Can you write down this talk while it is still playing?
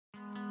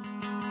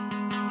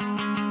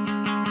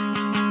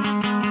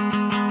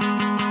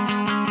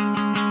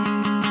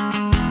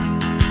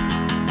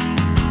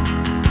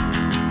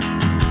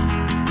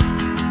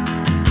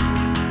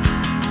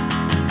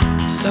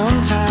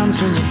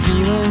It's when you're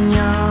feeling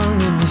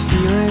young and you're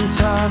feeling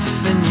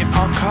tough, and you're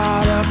all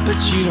caught up, but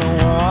you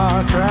don't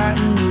walk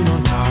right and you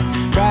don't talk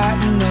right,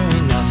 and there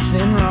ain't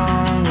nothing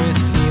wrong with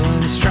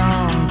feeling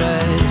strong.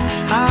 But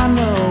I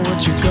know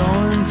what you're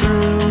going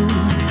through,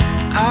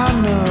 I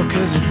know,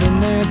 'cause I've been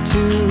there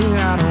too.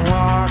 I don't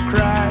walk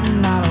right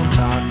and I don't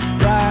talk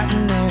right,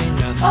 and there ain't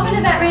nothing. Welcome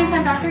to Vet Ranch.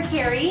 I'm Dr.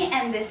 Carrie,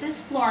 and this is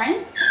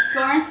Florence.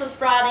 Florence was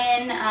brought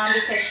in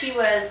because she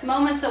was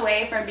moments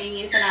away from being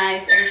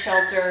euthanized at a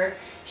shelter.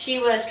 She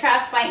was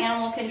trapped by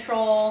animal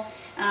control,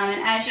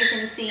 and as you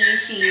can see,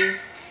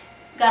 she's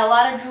got a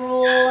lot of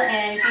drool,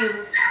 and if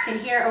you can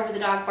hear over the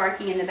dog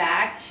barking in the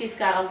back, she's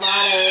got a lot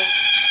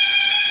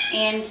of,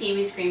 and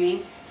Kiwi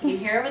screaming. You can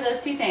hear over those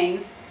two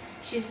things.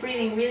 She's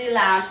breathing really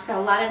loud. She's got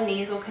a lot of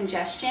nasal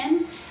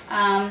congestion,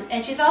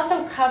 and she's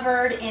also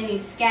covered in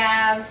these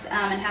scabs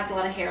and has a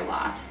lot of hair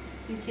loss.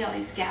 You see all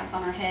these scabs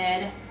on her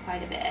head,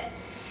 quite a bit.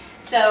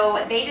 So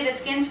they did a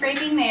skin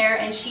scraping there,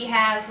 and she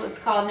has what's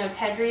called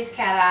Notedry's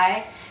cat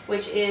eye,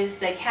 which is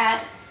the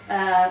cat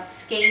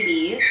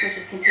scabies, which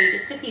is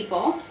contagious to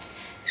people.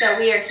 So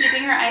we are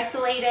keeping her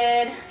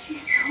isolated.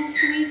 She's so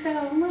sweet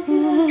though. Look at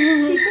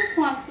her. She just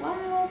wants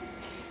love.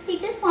 She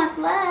just wants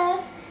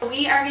love.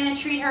 We are going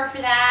to treat her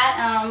for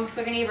that.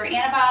 We're going to give her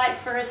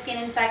antibiotics for her skin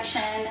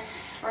infection.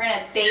 We're going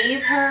to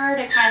bathe her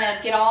to kind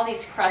of get all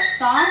these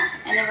crusts off,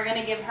 and then we're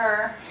going to give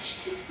her,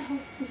 she's just so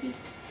sweet.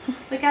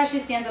 Look how she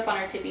stands up on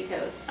her tippy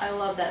toes. I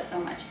love that so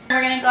much.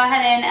 We're going to go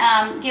ahead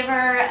and give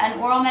her an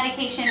oral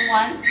medication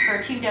once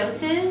for 2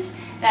 doses.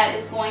 That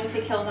is going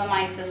to kill the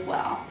mites as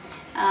well.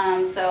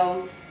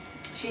 So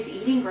she's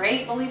eating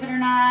great, believe it or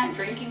not,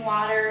 drinking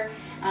water.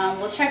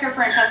 We'll check her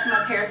for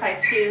intestinal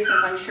parasites too,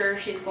 since I'm sure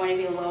she's going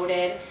to be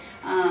loaded.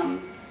 And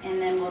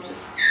then we'll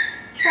just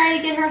try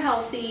to get her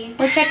healthy.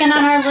 We're checking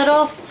on our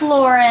little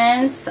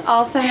Florence,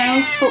 also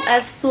known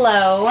as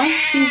Flo.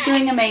 She's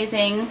doing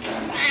amazing.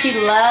 She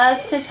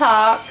loves to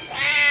talk.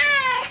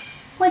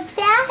 What's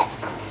that?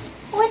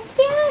 What's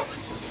that?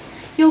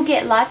 You'll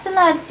get lots of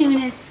love as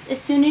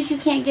soon as you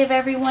can't give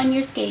everyone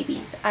your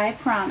scabies. I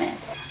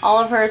promise. All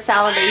of her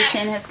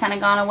salivation has kind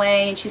of gone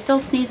away, and she's still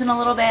sneezing a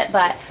little bit,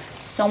 but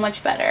so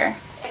much better.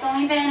 It's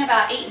only been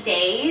about 8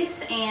 days,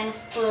 and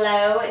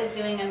Flo is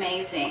doing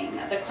amazing.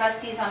 The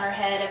crusties on her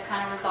head have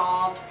kind of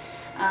resolved.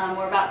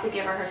 We're about to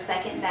give her her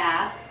second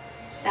bath.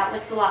 That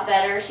looks a lot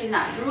better. She's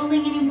not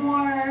drooling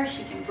anymore.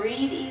 She can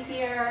breathe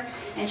easier,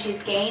 and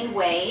she's gained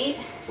weight.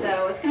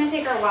 So it's going to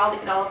take her a while to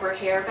get all of her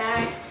hair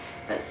back,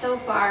 but so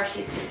far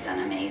she's just done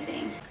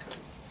amazing.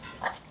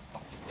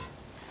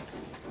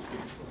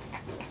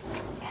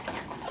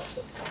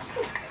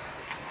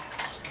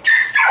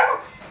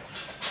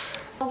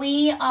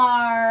 We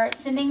are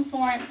sending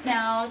Florence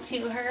now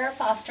to her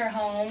foster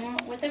home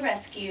with a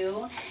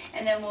rescue,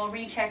 and then we'll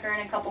recheck her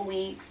in a couple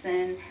weeks,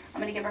 and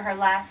I'm going to give her her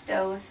last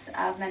dose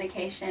of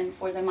medication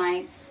for the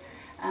mites,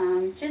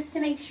 just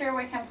to make sure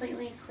we're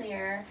completely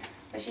clear.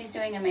 But she's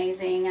doing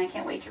amazing. I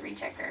can't wait to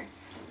recheck her.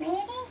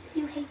 Really?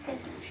 You hate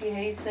this? She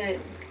hates it.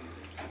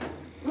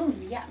 Ooh,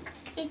 yuck.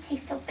 It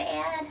tastes so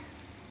bad.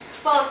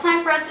 Well, it's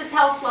time for us to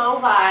tell Flo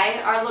bye.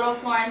 Our little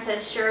Florence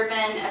has sure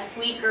been a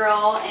sweet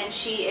girl, and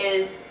she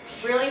is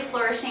really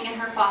flourishing in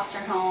her foster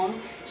home.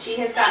 She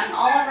has gotten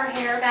all of her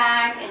hair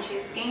back, and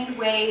she's gained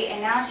weight,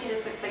 and now she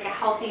just looks like a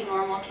healthy,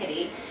 normal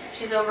kitty.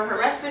 She's over her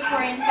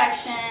respiratory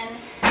infection,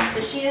 so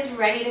she is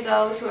ready to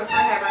go to a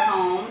forever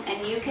home,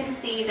 and you can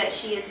see that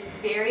she is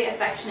very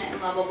affectionate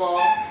and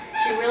lovable.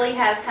 She really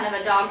has kind of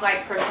a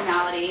dog-like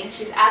personality.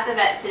 She's at the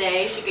vet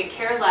today. She could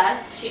care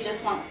less. She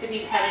just wants to be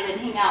petted and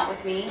hang out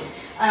with me.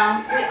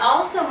 We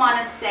also want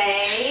to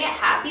say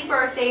happy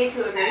birthday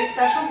to a very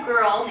special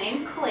girl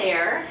named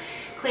Claire.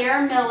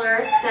 Claire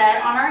Miller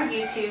said on our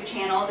YouTube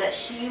channel that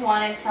she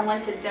wanted someone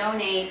to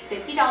donate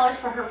 $50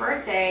 for her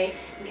birthday,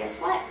 and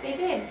guess what? They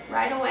did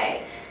right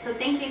away. So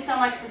thank you so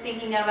much for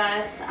thinking of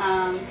us,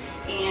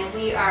 and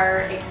we are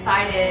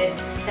excited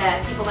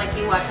that people like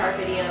you watch our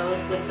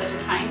videos with such a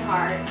kind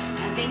heart.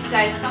 And thank you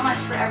guys so much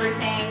for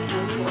everything,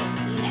 and we will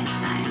see you next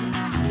time.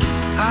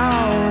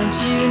 I want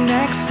you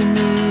next to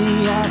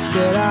me. I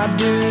said I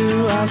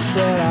do, I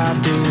said I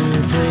do.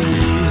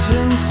 Please,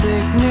 in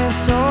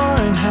sickness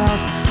or in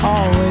health,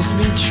 always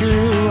be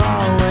true,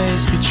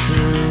 always be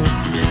true.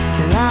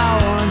 And I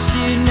want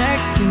you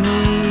next to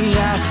me.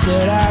 I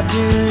said I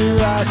do,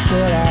 I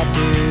said I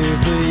do.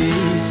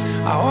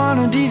 Please, I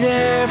wanna be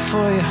there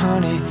for you,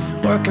 honey,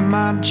 working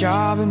my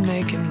job and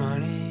making money.